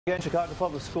Again, Chicago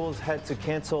Public Schools had to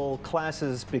cancel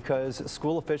classes because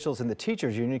school officials and the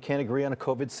teachers union can't agree on a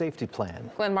COVID safety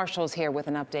plan. Glenn Marshall is here with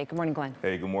an update. Good morning, Glenn.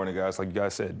 Hey, good morning, guys. Like you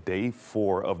guys said, day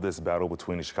 4 of this battle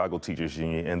between the Chicago Teachers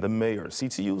Union and the mayor.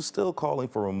 CTU is still calling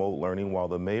for remote learning while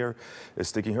the mayor is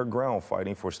sticking her ground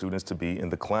fighting for students to be in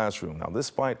the classroom. Now, this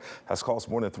fight has cost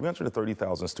more than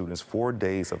 330,000 students 4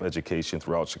 days of education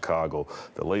throughout Chicago.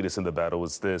 The latest in the battle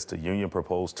is this. The union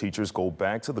proposed teachers go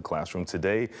back to the classroom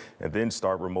today and then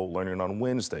start remote learning on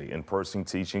Wednesday. In-person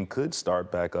teaching could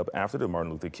start back up after the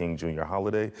Martin Luther King Jr.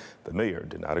 holiday. The mayor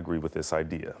did not agree with this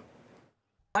idea.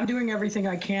 I'm doing everything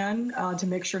I can to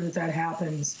make sure that that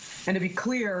happens. And to be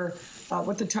clear,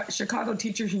 what the Chicago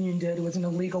Teachers Union did was an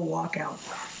illegal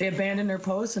walkout. They abandoned their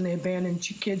posts and they abandoned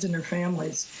kids and their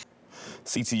families.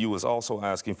 CTU is also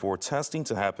asking for testing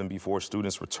to happen before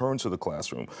students return to the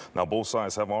classroom. Now, both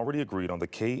sides have already agreed on the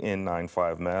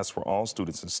KN95 mask for all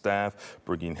students and staff,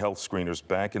 bringing health screeners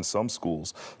back in some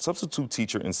schools, substitute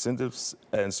teacher incentives,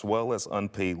 as well as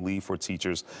unpaid leave for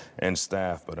teachers and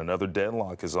staff. But another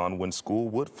deadlock is on when school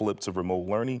would flip to remote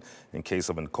learning in case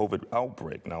of a COVID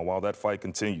outbreak. Now, while that fight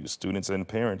continues, students and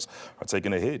parents are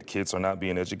taking a hit. Kids are not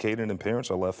being educated and parents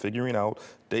are left figuring out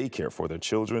daycare for their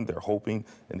children. They're hoping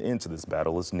an end to this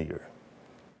battle is near.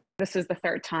 This is the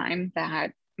 3rd time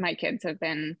that my kids have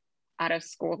been out of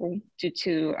school due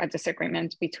to a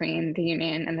disagreement between the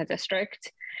union and the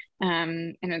district.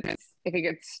 And I think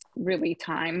it's really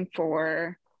time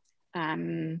for,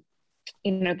 the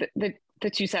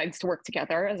two sides to work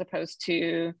together as opposed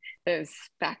to this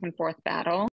back and forth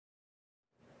battle.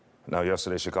 Now,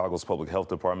 yesterday, Chicago's public health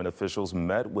department officials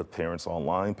met with parents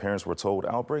online. Parents were told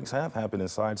outbreaks have happened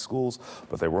inside schools,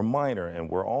 but they were minor, and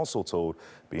we're also told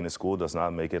being in school does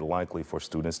not make it likely for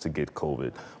students to get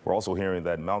COVID. We're also hearing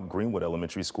that Mount Greenwood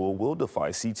Elementary School will defy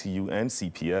CTU and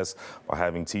CPS by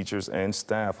having teachers and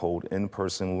staff hold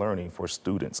in-person learning for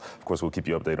students. Of course, we'll keep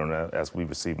you updated on that as we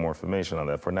receive more information on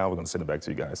that. For now, we're going to send it back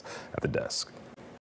to you guys at the desk.